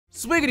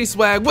Swiggity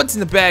swag, what's in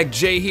the bag?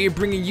 Jay here,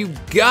 bringing you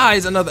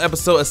guys another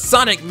episode of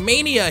Sonic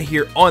Mania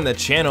here on the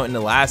channel. In the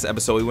last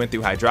episode, we went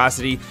through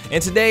Hydrocity,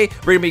 and today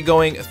we're gonna be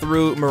going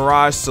through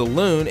Mirage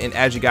Saloon. And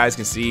as you guys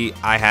can see,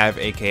 I have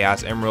a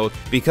Chaos Emerald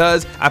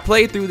because I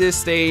played through this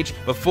stage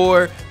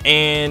before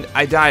and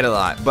I died a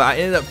lot. But I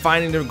ended up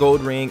finding the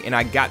gold ring and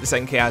I got the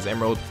second Chaos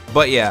Emerald.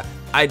 But yeah,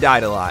 I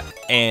died a lot,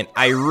 and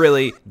I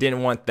really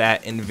didn't want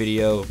that in the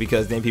video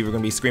because then people are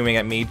gonna be screaming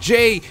at me,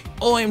 Jay,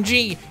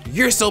 OMG,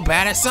 you're so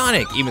bad at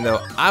Sonic, even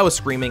though I was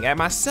screaming at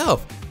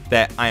myself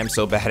that I am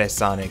so bad at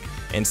Sonic.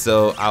 And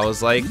so I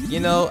was like, you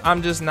know,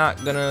 I'm just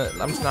not gonna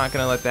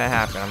let that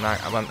happen.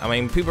 I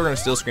mean, people are gonna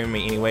still scream at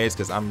me anyways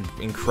because I'm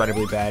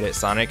incredibly bad at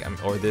Sonic,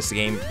 or this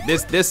game,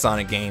 this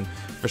Sonic game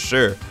for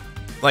sure.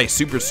 Like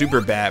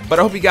super bad. But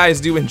I hope you guys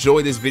do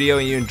enjoy this video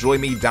and you enjoy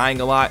me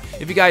dying a lot.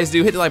 If you guys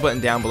do, hit the like button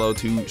down below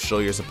to show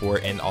your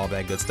support and all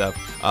that good stuff.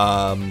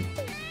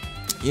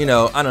 You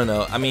know, I don't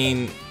know, I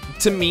mean,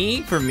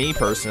 for me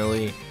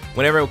personally,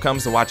 whenever it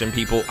comes to watching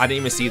people, I didn't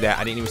even see that,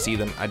 I didn't even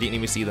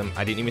see them,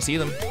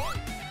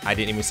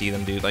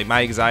 dude. Like,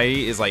 my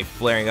anxiety is like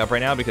flaring up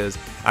right now because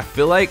I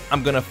feel like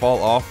I'm gonna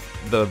fall off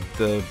the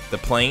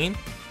plane.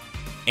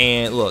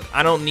 And look,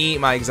 I don't need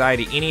my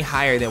anxiety any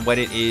higher than what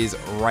it is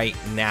right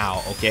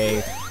now,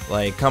 okay?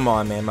 Like, come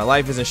on, man. My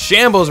life is in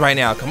shambles right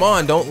now. Come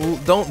on,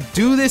 don't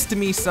do this to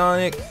me,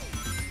 Sonic.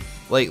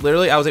 Like,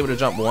 literally, I was able to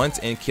jump once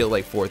and kill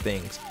like 4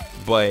 things.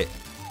 But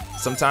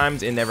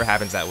sometimes it never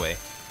happens that way.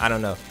 I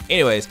don't know.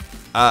 Anyways,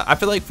 I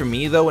feel like for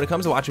me, though, when it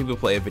comes to watching people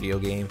play a video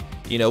game,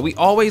 you know, we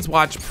always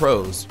watch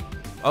pros.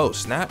 Oh,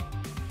 snap.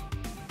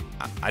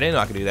 I didn't know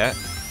I could do that.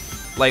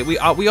 Like, we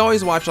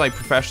always watch like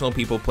professional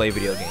people play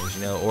video games,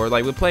 you know, or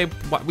like we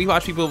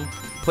watch people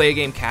play a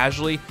game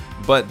casually,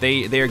 but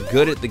they're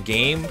good at the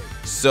game,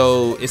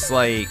 so it's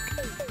like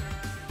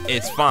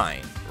it's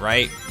fine,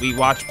 right? We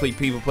watch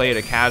people play at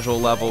a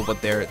casual level,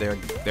 but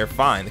they're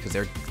fine because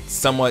they're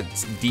somewhat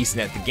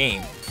decent at the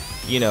game.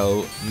 You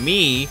know,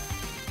 me,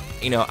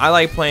 you know, I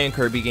like playing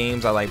Kirby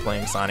games, I like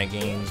playing Sonic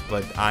games,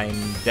 but I'm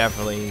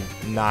definitely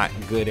not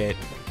good at.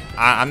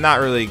 I'm not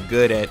really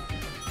good at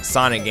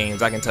Sonic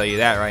games, I can tell you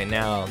that right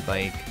now.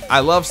 Like,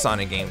 I love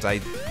Sonic games, I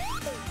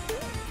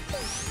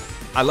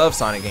love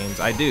Sonic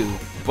games, I do,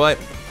 but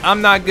I'm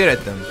not good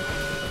at them.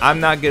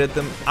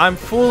 I'm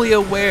fully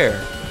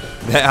aware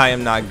that I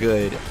am not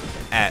good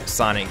at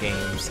Sonic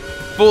games.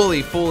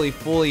 Fully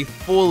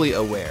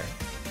aware.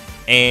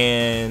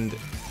 And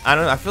I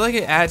don't know, I feel like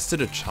it adds to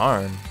the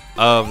charm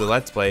of the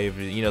Let's Play,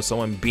 you know,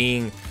 someone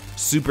being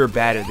super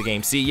bad at the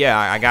game. See, yeah,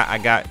 I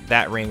got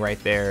that ring right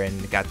there and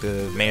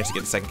managed to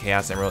get the second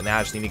Chaos Emerald. Now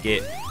I just need to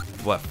get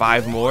what,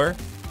 5 more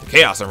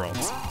Chaos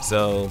Emeralds.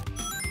 So,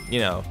 you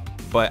know,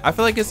 but I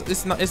feel like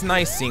it's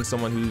nice seeing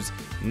someone who's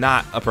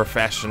not a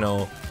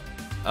professional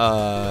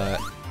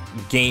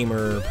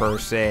gamer per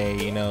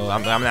se. You know,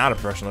 I'm not a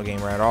professional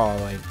gamer at all.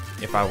 Like,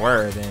 if I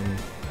were, then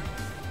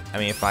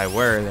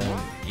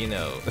you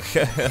know,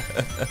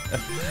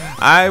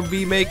 I'd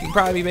be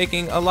probably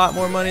making a lot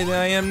more money than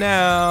I am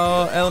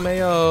now,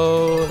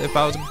 LMAO, if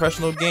I was a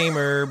professional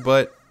gamer,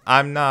 but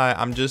I'm not.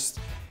 I'm just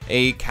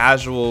a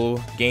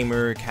casual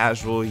gamer,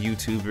 casual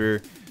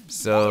YouTuber,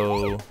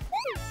 so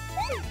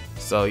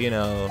you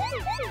know.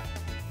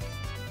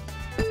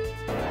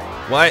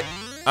 What?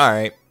 All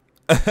right.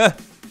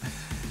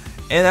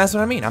 And that's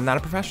what I mean. I'm not a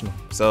professional,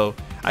 so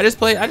I just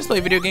play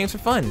video games for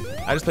fun.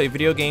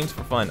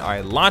 All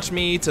right, launch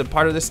me to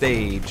part of the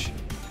stage.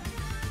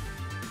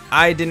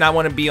 I did not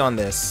want to be on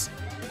this.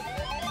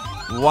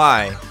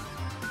 Why?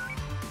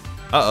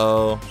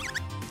 Uh-oh.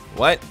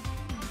 What?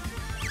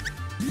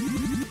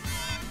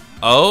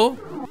 Oh?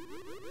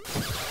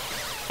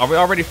 Are we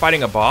already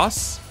fighting a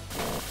boss?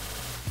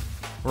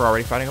 We're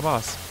already fighting a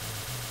boss.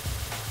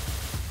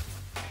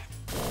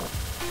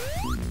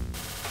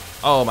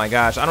 Oh my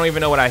gosh, I don't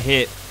even know what I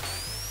hit.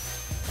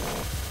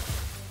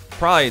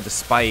 Probably the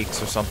spikes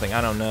or something,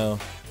 I don't know.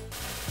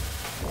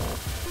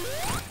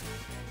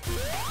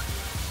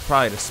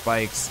 Probably the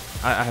spikes.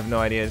 I have no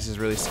idea, this is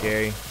really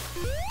scary.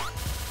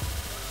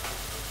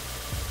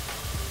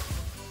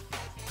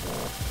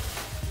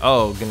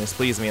 Oh goodness,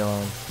 please leave me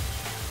alone.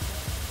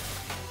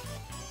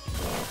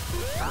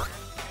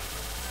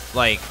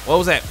 Like, what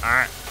was that?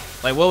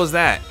 Like, what was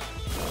that?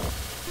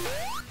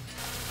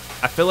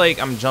 I feel like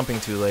I'm jumping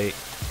too late.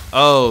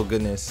 Oh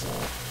goodness.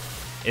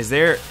 Is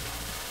there...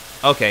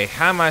 Okay,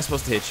 how am I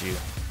supposed to hit you?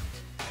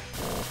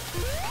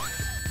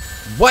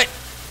 What?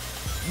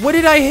 What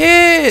did I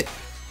hit?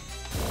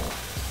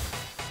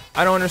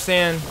 I don't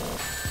understand.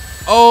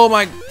 Oh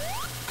my...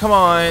 Come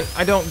on.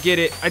 I don't get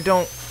it. I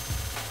don't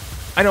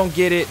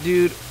get it,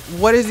 dude.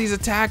 What is these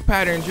attack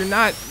patterns? You're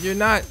not...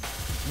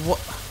 What?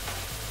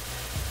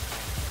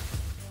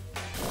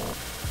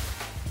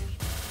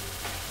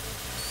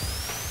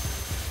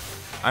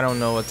 I don't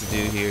know what to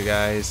do here,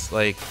 guys.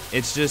 Like,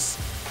 it's just...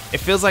 It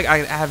feels like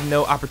I have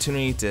no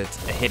opportunity to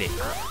hit it.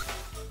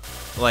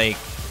 Like...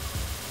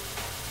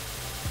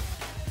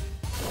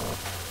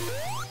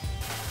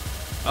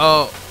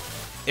 Oh.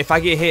 if I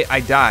get hit, I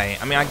die.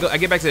 I mean, I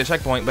get back to the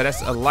checkpoint, but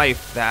that's a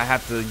life that I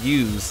have to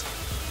use,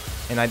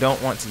 and I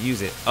don't want to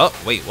use it. Oh,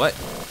 wait, what?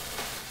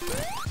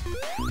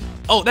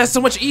 Oh, that's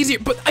so much easier,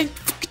 but I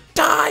fucking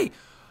die.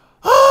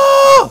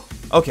 Oh,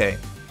 okay.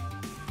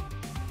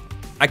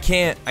 I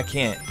can't,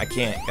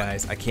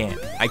 guys. I can't.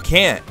 I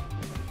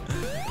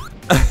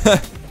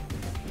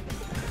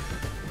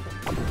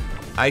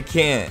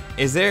can't.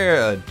 Is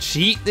there a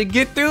cheat to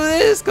get through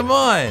this? Come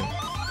on.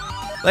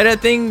 Like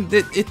that thing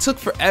that it took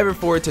forever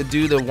for it to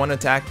do the one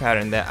attack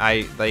pattern that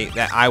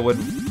I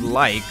would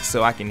like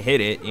so I can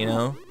hit it, you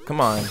know? Come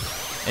on.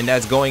 And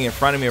that's going in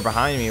front of me or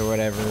behind me or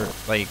whatever.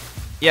 Like,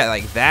 yeah,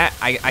 like that.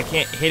 I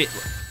can't hit it.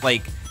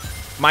 Like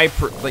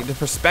the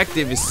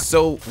perspective is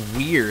so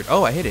weird.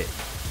 Oh, I hit it.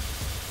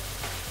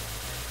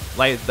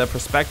 Like the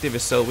perspective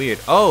is so weird.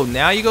 Oh,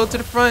 now you go to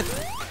the front.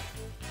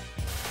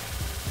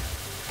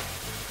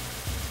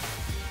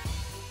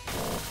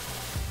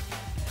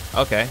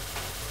 Okay.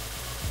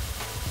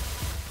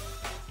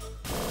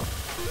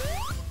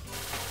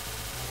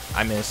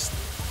 I missed.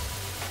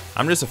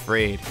 I'm just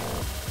afraid.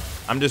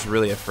 I'm just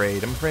really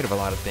afraid. I'm afraid of a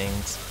lot of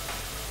things.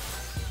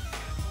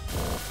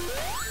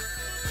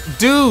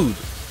 Dude,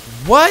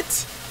 what?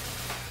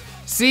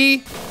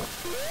 See?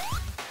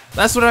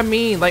 That's what I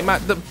mean. Like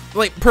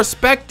like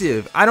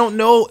perspective. I don't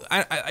know.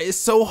 It's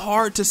so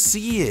hard to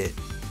see it.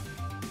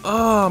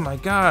 Oh my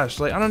gosh.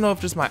 Like I don't know if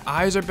just my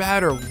eyes are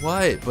bad or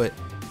what, but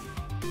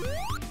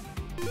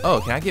oh,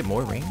 can I get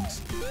more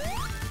rings?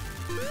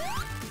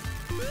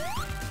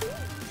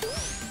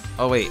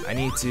 Oh wait, I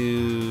need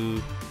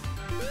to.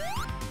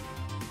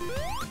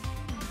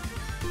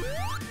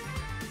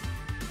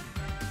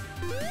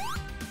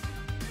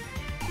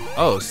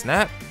 Oh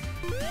snap!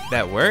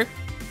 That worked?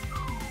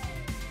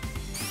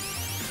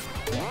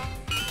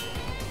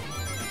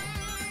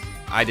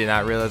 I did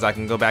not realize I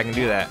can go back and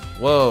do that.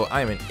 Whoa,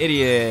 I'm an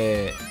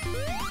idiot.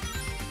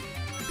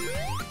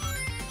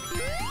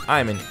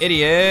 I'm an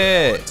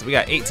idiot. So we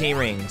got 18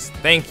 rings.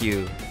 Thank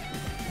you.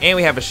 And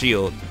we have a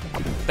shield.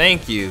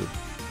 Thank you.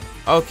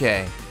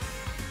 Okay.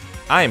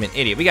 I am an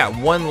idiot. We got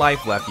 1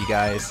 life left, you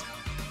guys.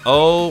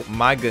 Oh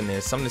my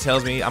goodness. Something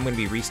tells me I'm going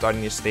to be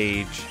restarting this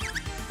stage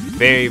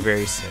very,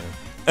 very soon.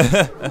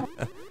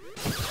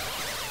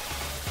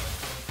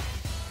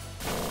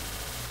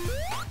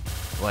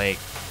 Like,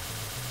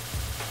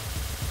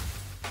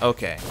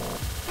 okay.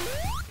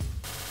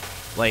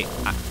 Like,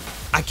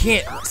 I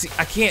can't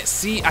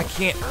see,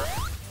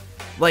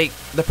 like,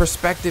 the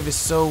perspective is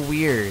so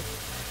weird.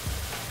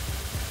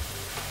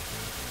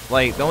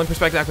 Like, the only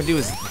perspective I can do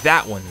is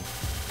that one.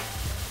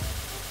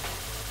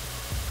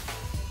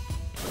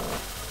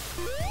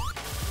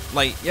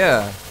 Like,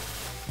 yeah.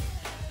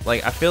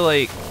 Like, I feel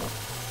like,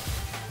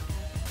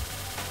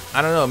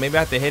 I don't know, maybe I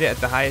have to hit it at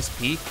the highest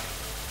peak.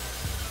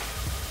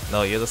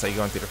 No, it looks like you're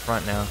going through the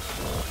front now.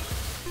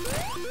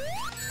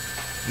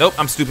 Nope,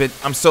 I'm stupid.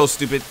 I'm so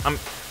stupid.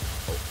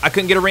 I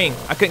couldn't get a ring.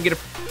 I couldn't get a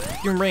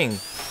freaking ring.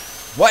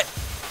 What?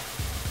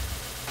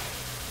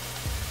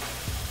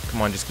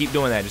 Come on, just keep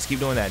doing that. Just keep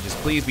doing that. Just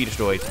please be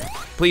destroyed.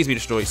 Please be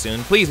destroyed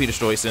soon. Please be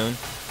destroyed soon.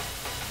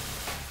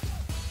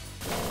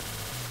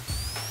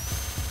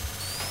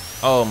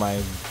 Oh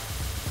my.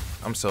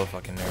 I'm so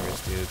fucking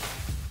nervous, dude.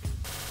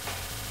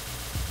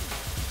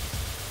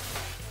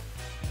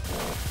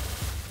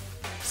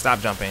 Stop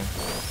jumping.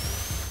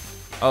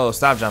 Oh,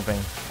 stop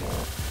jumping.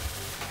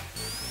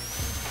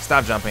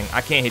 Stop jumping. I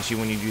can't hit you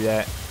when you do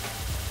that.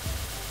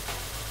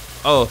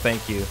 Oh,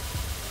 thank you.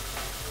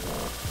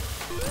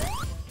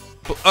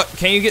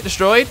 Can you get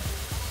destroyed?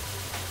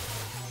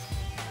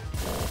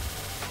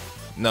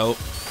 Nope.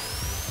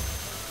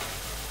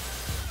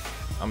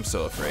 I'm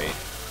so afraid.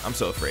 I'm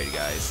so afraid,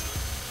 guys.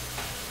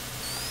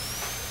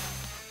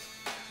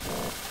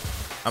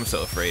 I'm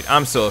so afraid.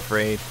 I'm so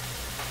afraid.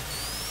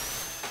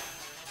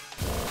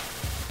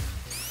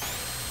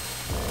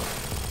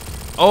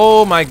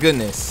 Oh my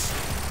goodness.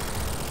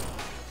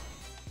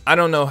 I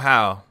don't know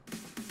how.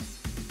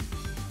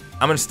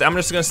 I'm just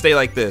gonna stay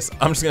like this.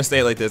 I'm just gonna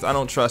stay like this. I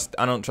don't trust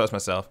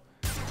myself.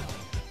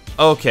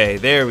 Okay,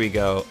 there we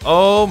go.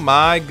 Oh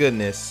my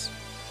goodness.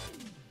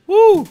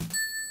 Woo!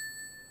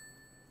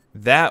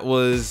 That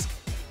was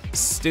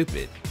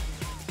stupid.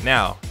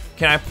 Now,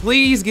 can I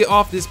please get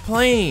off this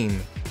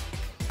plane?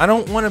 I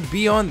don't want to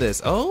be on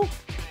this. Oh?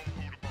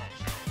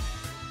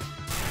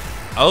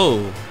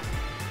 Oh.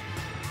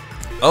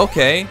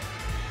 Okay.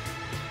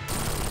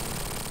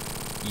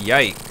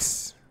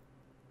 Yikes.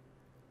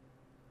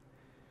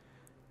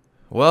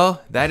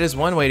 Well, that is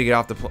one way to get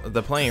off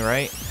the plane,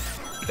 right?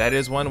 That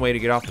is one way to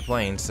get off the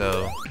plane,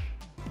 so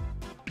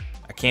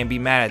I can't be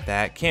mad at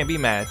that. Can't be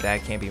mad at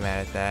that. Can't be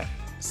mad at that.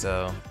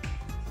 So,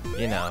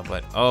 you know,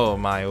 but oh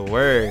my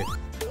word.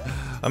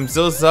 I'm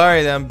so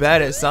sorry that I'm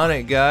bad at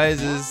Sonic,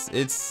 guys.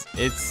 It's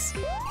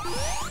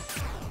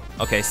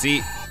okay,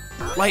 see?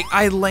 Like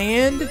I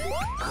land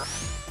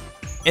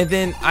and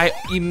then I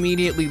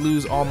immediately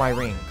lose all my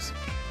rings.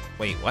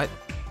 Wait, what?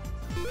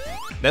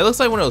 That looks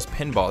like one of those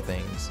pinball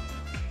things.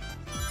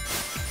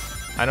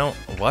 I don't,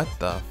 what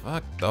the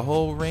fuck? The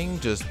whole ring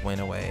just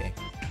went away.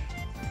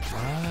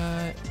 What?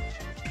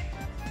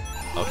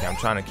 Okay, I'm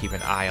trying to keep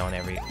an eye on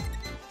everything.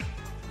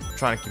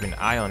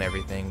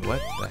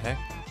 What the heck?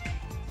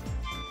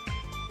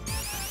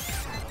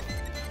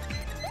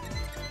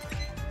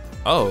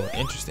 Oh,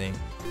 interesting.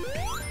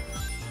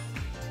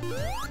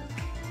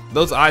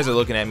 Those eyes are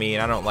looking at me,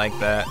 and I don't like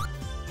that.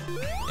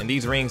 And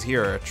these rings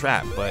here are a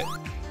trap, but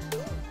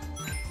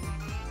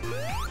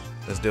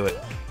let's do it.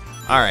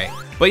 All right.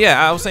 But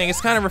yeah, I was saying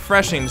it's kind of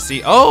refreshing to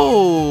see.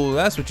 Oh,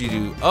 that's what you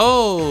do.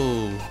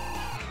 Oh,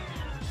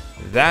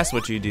 that's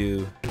what you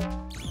do.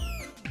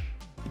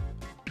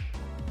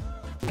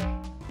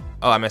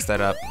 Oh, I messed that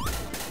up.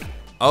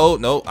 Oh,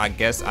 no, I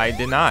guess I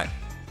did not.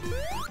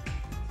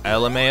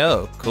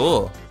 LMAO,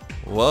 cool.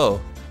 Whoa.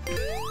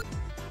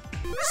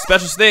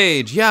 Special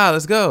stage, yeah,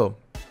 let's go.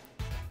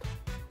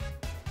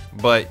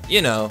 But,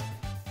 you know,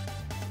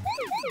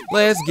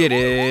 let's get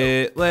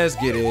it, let's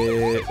get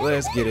it,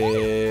 let's get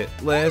it,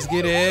 let's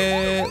get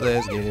it,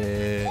 let's get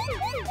it.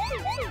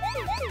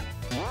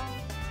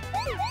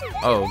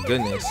 Oh,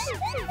 goodness.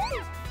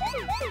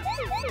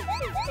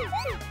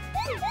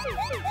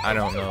 I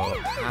don't know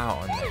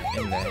how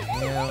in the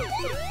hell.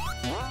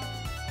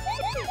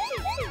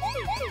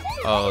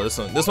 Oh,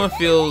 this one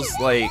feels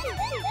like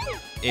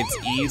it's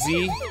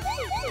easy,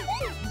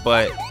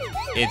 but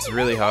it's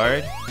really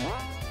hard.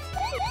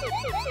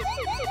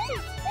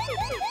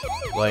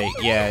 Like,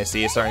 yeah,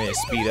 see, it's starting to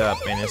speed up,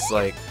 and it's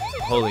like,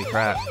 holy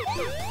crap.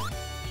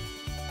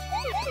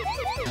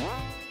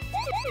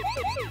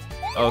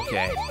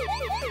 Okay.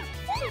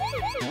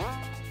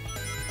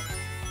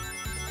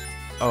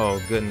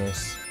 Oh,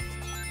 goodness.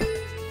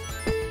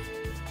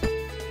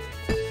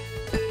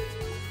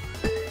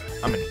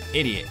 I'm an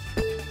idiot.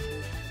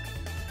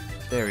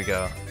 There we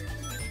go.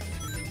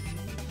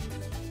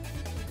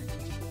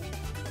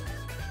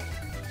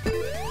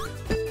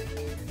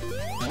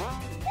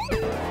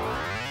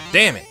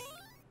 Damn it.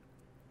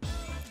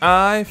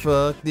 I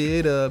fucked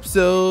it up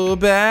so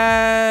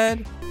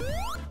bad.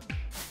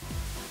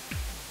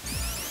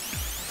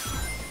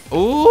 Ooh,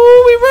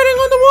 we're running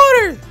on the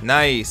water.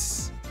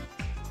 Nice.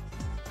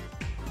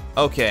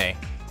 Okay.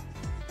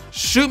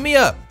 Shoot me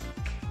up.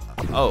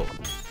 Oh.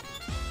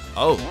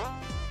 Oh.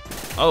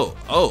 Oh.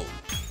 Oh.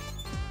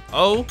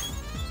 Oh.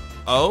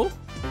 Oh.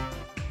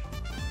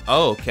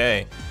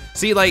 Okay.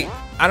 See, like,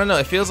 I don't know.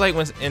 It feels like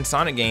when in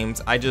Sonic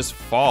games, I just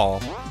fall,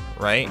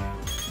 right?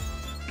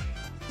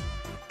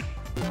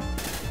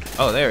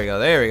 Oh, there we go.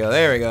 There we go.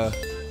 There we go.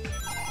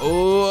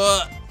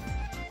 Oh.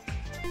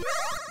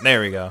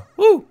 There we go.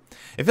 Woo.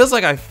 It feels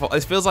like I fall.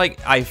 It feels like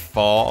I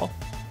fall,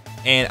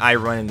 and I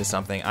run into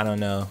something. I don't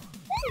know.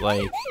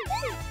 Like,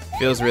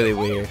 feels really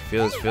weird.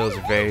 Feels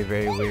very,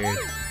 very weird,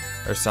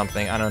 or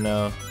something. I don't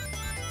know.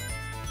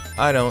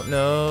 I don't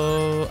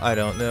know. I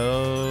don't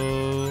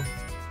know.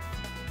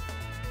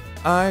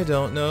 I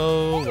don't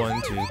know.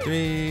 1, 2,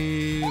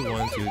 3.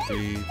 1, 2,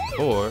 3,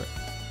 4.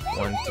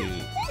 1, 2,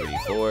 3,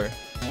 4.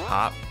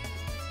 Hop.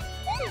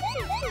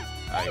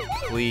 Alright,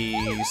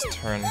 please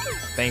turn.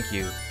 Thank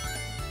you.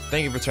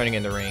 Thank you for turning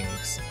in the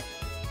rings.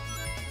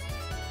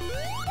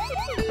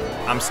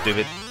 I'm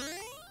stupid.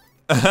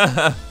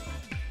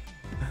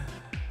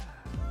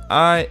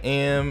 I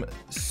am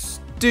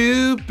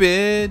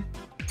stupid.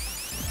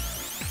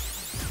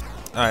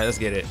 Alright, let's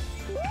get it.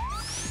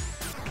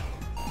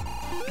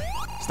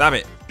 Stop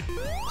it.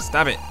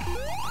 Stop it.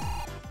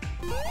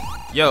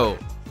 Yo,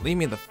 leave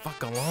me the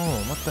fuck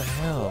alone. What the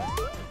hell?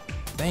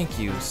 Thank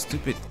you,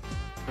 stupid.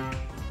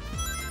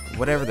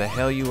 Whatever the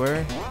hell you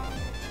were.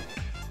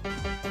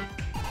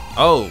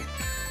 Oh,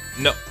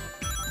 no.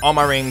 All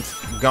my rings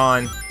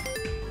gone.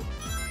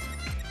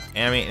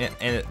 And I mean,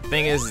 and the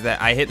thing is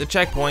that I hit the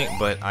checkpoint,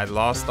 but I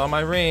lost all my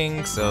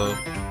rings, so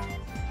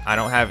I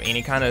don't have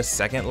any kind of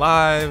second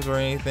lives or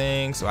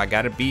anything, so I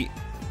gotta beat.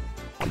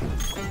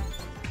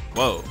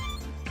 Whoa.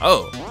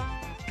 Oh.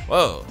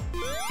 Whoa.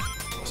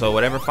 So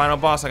whatever final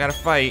boss I gotta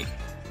fight,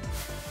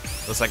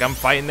 looks like I'm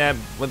fighting that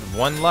with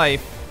 1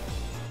 life.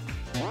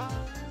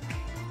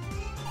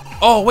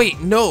 Oh, wait,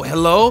 no,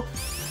 hello?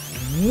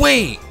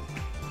 Wait.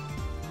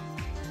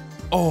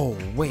 Oh,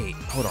 wait,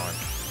 hold on.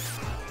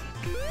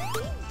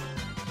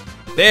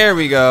 There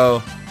we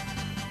go.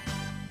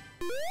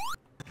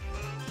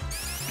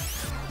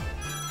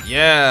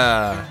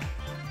 Yeah.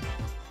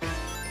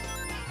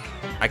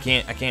 I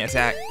can't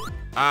attack.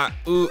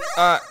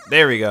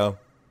 There we go.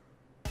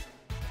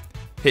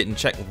 Hit and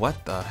check.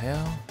 What the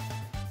hell?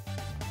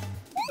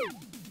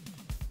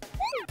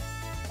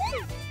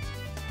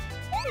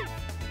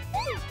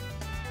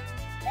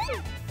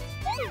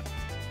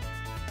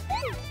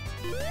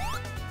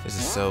 This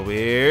is so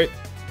weird.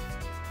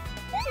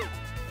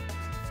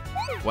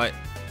 What?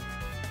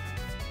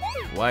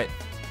 What?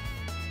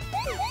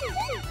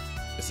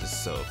 This is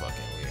so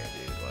fucking weird,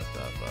 dude. What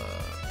the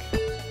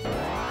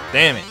fuck?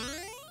 Damn it.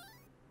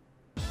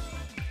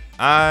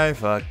 I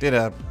fucked it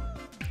up.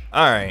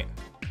 Alright.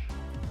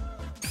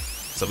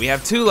 So we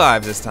have 2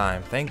 lives this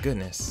time. Thank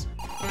goodness.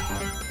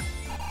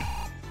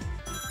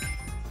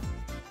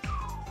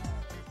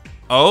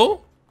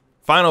 Oh?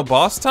 Final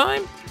boss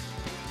time?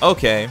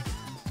 Okay.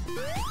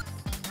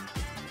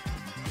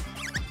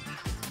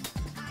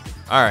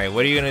 Alright,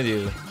 what are you gonna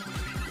do?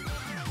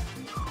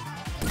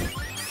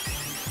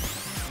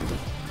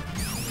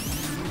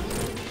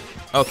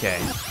 Okay.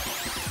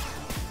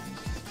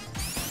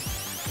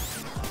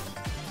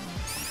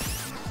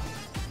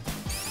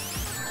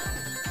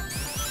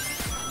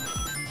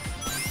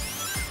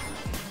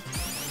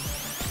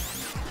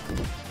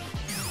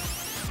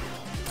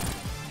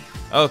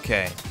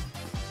 Okay.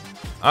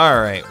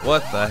 Alright,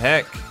 what the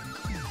heck?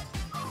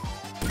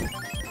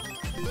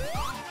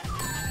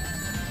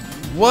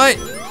 What?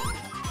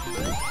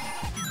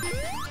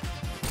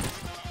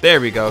 There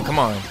we go, come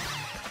on.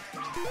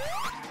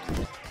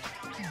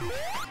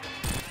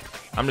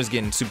 I'm just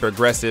getting super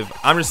aggressive.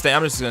 I'm just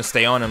gonna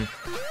stay on him.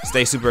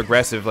 Stay super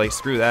aggressive, like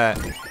screw that.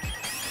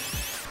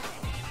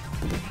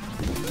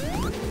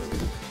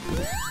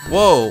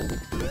 Whoa.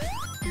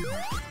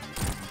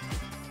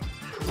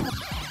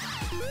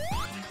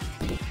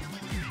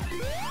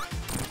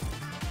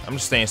 I'm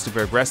just staying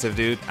super aggressive,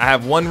 dude. I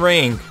have one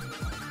ring.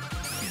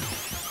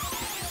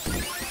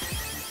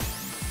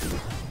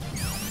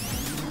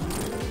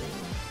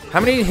 How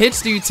many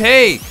hits do you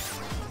take?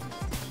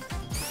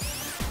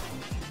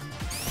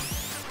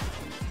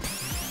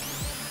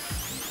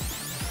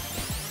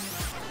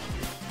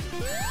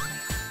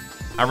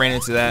 I ran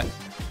into that.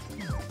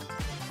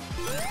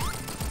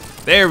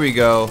 There we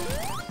go.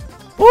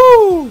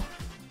 Woo!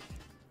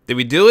 Did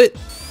we do it?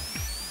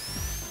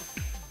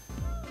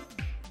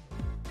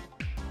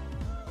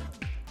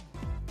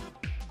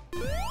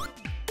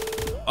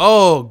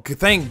 Oh,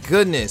 thank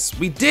goodness.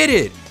 We did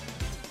it.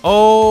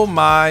 Oh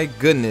my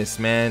goodness,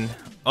 man.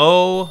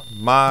 Oh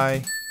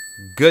my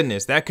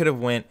goodness. That could have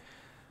went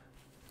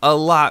a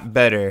lot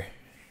better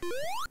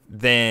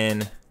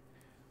than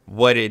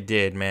what it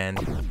did, man.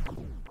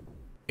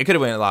 It could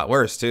have went a lot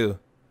worse too.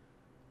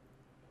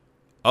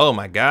 Oh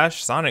my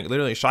gosh, Sonic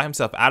literally shot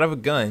himself out of a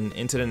gun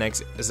into the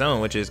next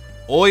zone, which is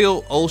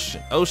Oil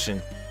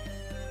Ocean.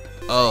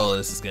 Oh,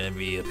 this is gonna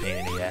be a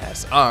pain in the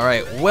ass. All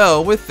right,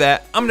 well, with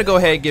that, I'm gonna go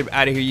ahead and get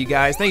out of here, you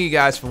guys. Thank you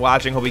guys for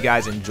watching. Hope you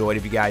guys enjoyed.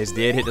 If you guys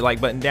did, hit the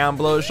like button down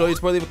below. Show your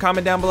support, leave a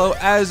comment down below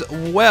as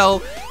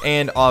well,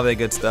 and all that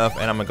good stuff.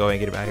 And I'm gonna go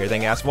ahead and get out of here.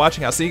 Thank you guys for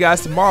watching. I'll see you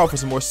guys tomorrow for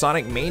some more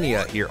Sonic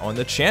Mania here on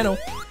the channel.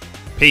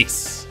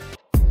 Peace.